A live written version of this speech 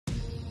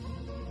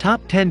Top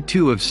 10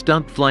 2 of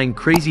Stump flying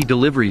crazy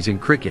deliveries in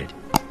cricket.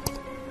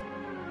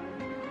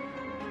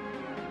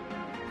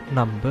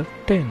 Number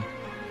 10.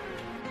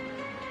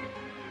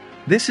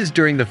 This is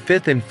during the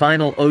fifth and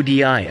final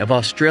ODI of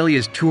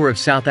Australia's tour of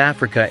South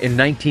Africa in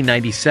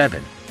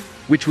 1997,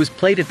 which was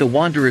played at the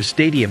Wanderers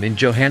Stadium in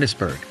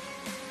Johannesburg.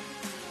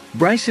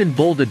 Bryson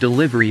bowled a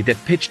delivery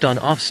that pitched on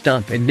off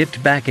stump and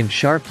nipped back in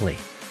sharply.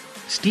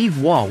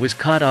 Steve Waugh was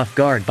caught off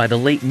guard by the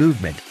late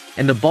movement,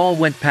 and the ball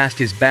went past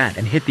his bat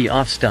and hit the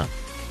off stump.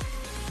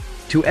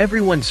 To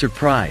everyone's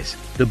surprise,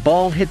 the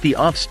ball hit the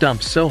off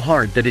stump so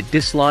hard that it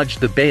dislodged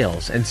the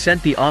bails and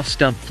sent the off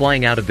stump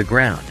flying out of the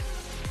ground.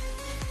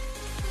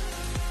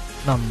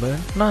 Number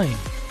 9.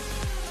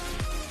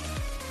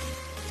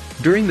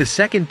 During the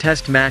second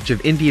test match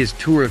of India's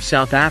tour of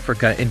South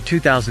Africa in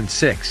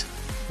 2006,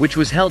 which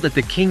was held at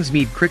the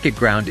Kingsmead Cricket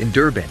Ground in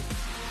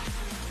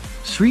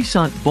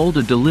Durban.Sreesanth bowled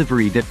a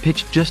delivery that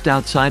pitched just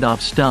outside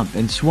off stump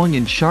and swung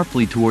in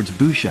sharply towards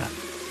Boucher.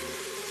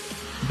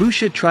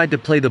 Boucher tried to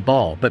play the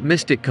ball but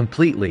missed it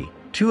completely.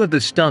 Two of the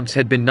stumps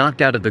had been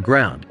knocked out of the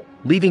ground,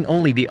 leaving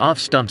only the off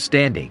stump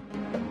standing.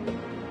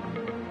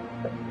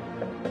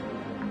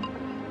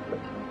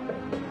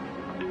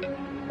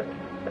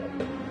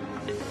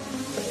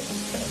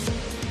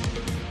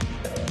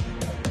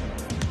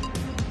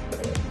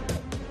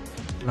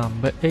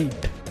 Number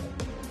 8.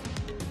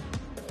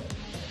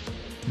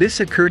 This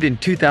occurred in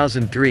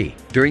 2003,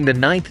 during the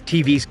 9th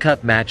TV's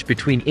Cup match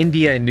between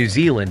India and New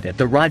Zealand at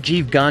the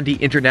Rajiv Gandhi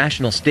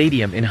International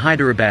Stadium in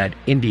Hyderabad,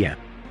 India.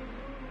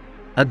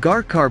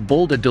 Agarkar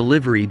bowled a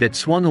delivery that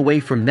swung away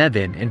from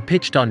Nevin and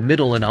pitched on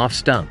middle and off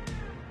stump.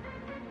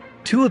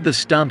 Two of the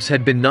stumps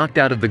had been knocked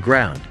out of the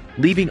ground,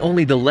 leaving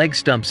only the leg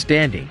stump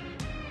standing,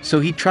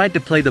 so he tried to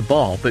play the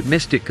ball but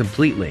missed it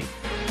completely.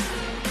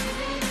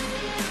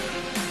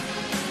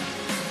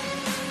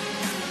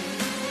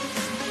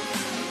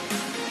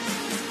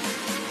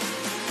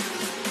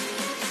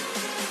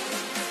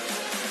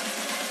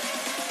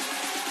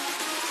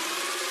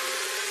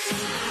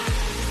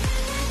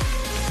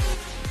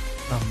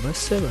 Number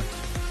 7.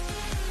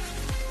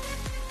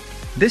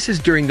 This is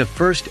during the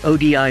first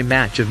ODI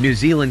match of New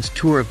Zealand's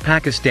tour of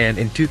Pakistan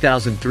in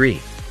 2003,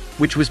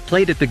 which was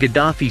played at the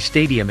Gaddafi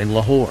Stadium in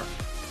Lahore.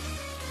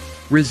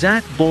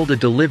 Razak bowled a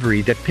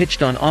delivery that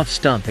pitched on off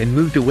stump and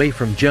moved away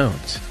from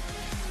Jones.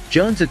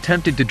 Jones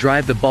attempted to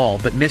drive the ball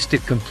but missed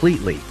it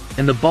completely,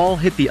 and the ball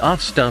hit the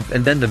off stump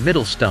and then the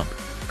middle stump,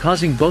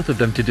 causing both of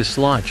them to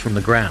dislodge from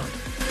the ground.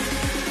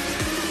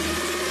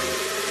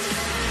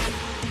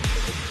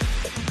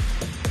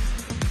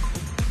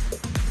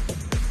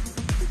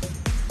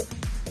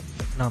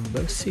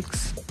 Number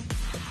 6.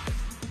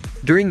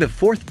 During the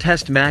fourth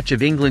test match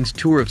of England's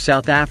tour of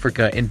South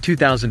Africa in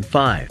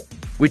 2005,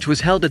 which was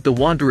held at the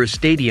Wanderers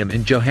Stadium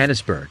in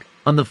Johannesburg,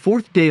 on the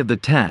fourth day of the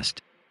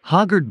test,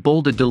 Hoggard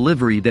bowled a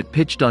delivery that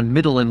pitched on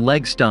middle and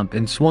leg stump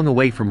and swung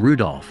away from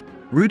Rudolph.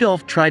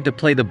 Rudolph tried to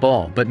play the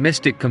ball but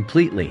missed it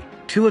completely.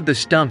 Two of the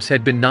stumps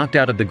had been knocked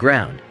out of the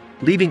ground,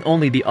 leaving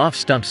only the off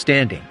stump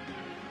standing.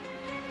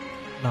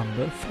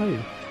 Number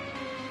 5.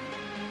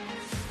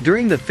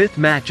 During the fifth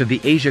match of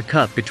the Asia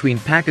Cup between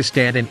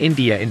Pakistan and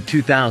India in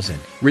 2000,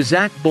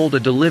 Razak bowled a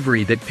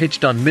delivery that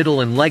pitched on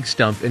middle and leg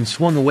stump and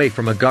swung away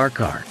from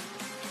Agarkar.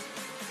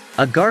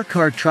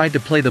 Agarkar tried to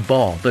play the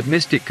ball but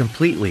missed it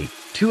completely.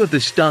 Two of the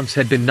stumps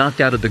had been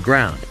knocked out of the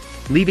ground,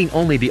 leaving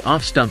only the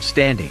off stump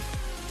standing.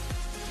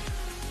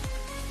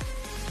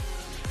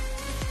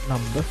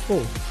 Number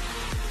 4.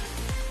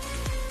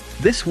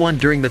 This one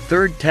during the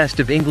third test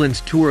of England's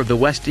tour of the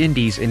West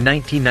Indies in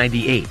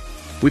 1998,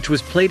 which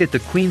was played at the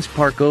Queen's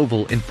Park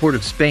Oval in Port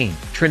of Spain,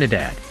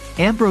 Trinidad.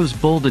 Ambrose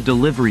bowled a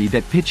delivery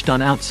that pitched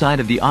on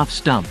outside of the off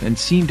stump and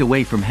seamed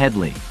away from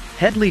Headley.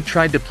 Headley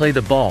tried to play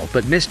the ball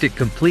but missed it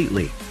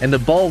completely, and the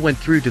ball went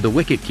through to the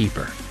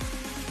wicketkeeper.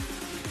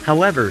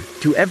 However,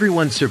 to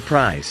everyone's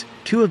surprise,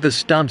 two of the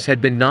stumps had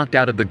been knocked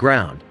out of the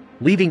ground,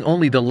 leaving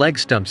only the leg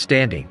stump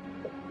standing.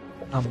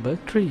 Number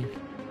 3.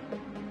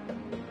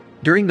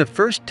 During the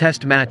first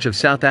test match of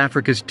South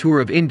Africa's tour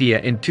of India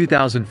in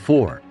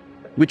 2004,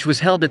 which was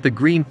held at the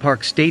Green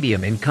Park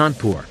Stadium in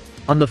Kanpur,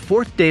 on the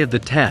fourth day of the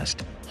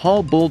test,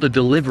 Hall bowled a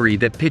delivery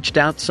that pitched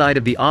outside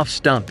of the off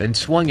stump and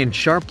swung in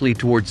sharply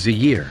towards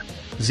Zaire.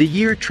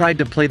 Zaire tried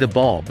to play the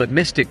ball but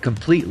missed it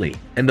completely,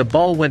 and the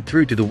ball went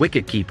through to the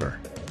wicketkeeper.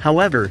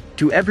 However,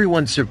 to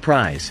everyone's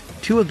surprise,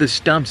 two of the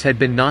stumps had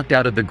been knocked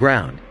out of the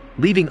ground,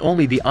 leaving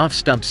only the off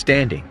stump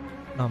standing.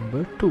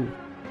 Number 2.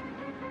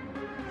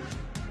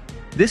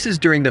 This is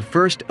during the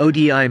first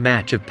ODI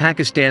match of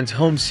Pakistan's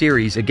home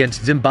series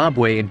against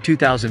Zimbabwe in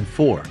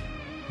 2004,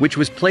 which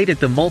was played at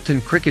the Multan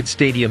Cricket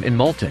Stadium in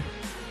Multan.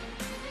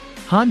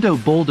 Hondo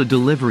bowled a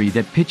delivery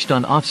that pitched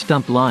on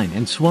off-stump line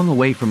and swung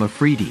away from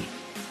Afridi.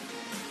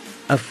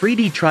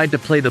 Afridi tried to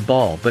play the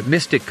ball but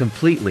missed it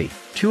completely.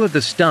 Two of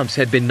the stumps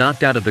had been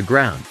knocked out of the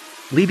ground,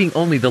 leaving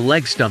only the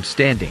leg stump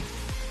standing.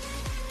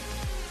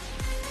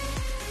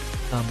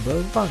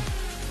 Number 1.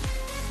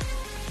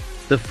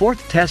 The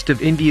fourth test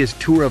of India's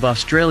tour of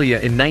Australia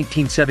in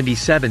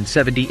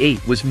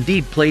 1977-78 was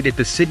indeed played at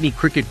the Sydney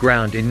Cricket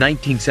Ground in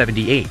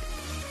 1978.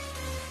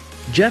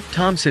 Jeff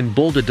Thomson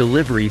bowled a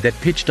delivery that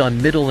pitched on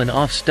middle and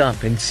off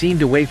stump and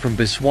seamed away from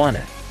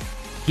Botswana.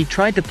 He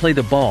tried to play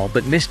the ball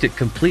but missed it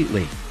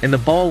completely, and the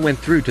ball went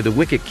through to the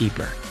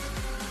wicket-keeper.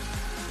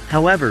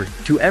 However,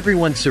 to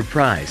everyone's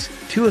surprise,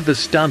 two of the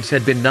stumps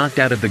had been knocked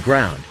out of the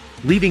ground,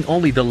 leaving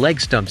only the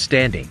leg stump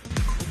standing.